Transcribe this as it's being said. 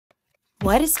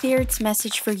What is Spirit's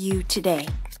message for you today?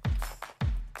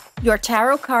 Your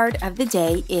tarot card of the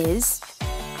day is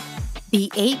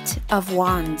the Eight of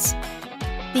Wands.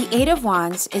 The Eight of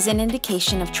Wands is an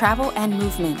indication of travel and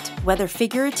movement, whether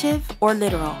figurative or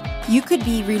literal. You could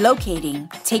be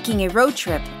relocating, taking a road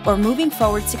trip, or moving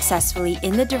forward successfully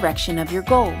in the direction of your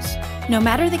goals. No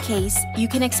matter the case, you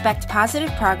can expect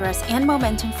positive progress and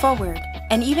momentum forward,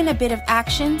 and even a bit of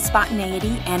action,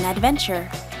 spontaneity, and adventure.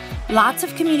 Lots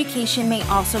of communication may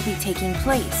also be taking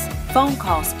place, phone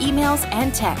calls, emails,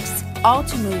 and texts, all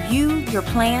to move you, your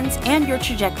plans, and your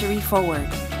trajectory forward.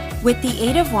 With the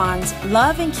Eight of Wands,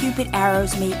 love and Cupid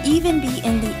arrows may even be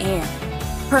in the air.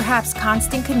 Perhaps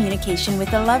constant communication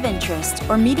with a love interest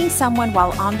or meeting someone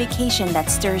while on vacation that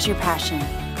stirs your passion.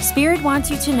 Spirit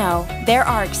wants you to know there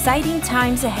are exciting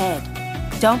times ahead.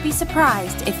 Don't be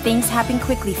surprised if things happen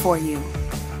quickly for you.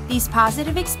 These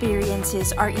positive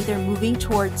experiences are either moving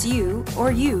towards you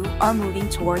or you are moving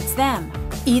towards them.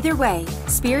 Either way,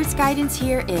 Spirit's guidance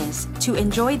here is to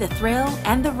enjoy the thrill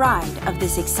and the ride of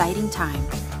this exciting time.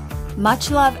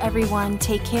 Much love, everyone.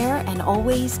 Take care and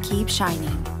always keep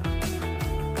shining.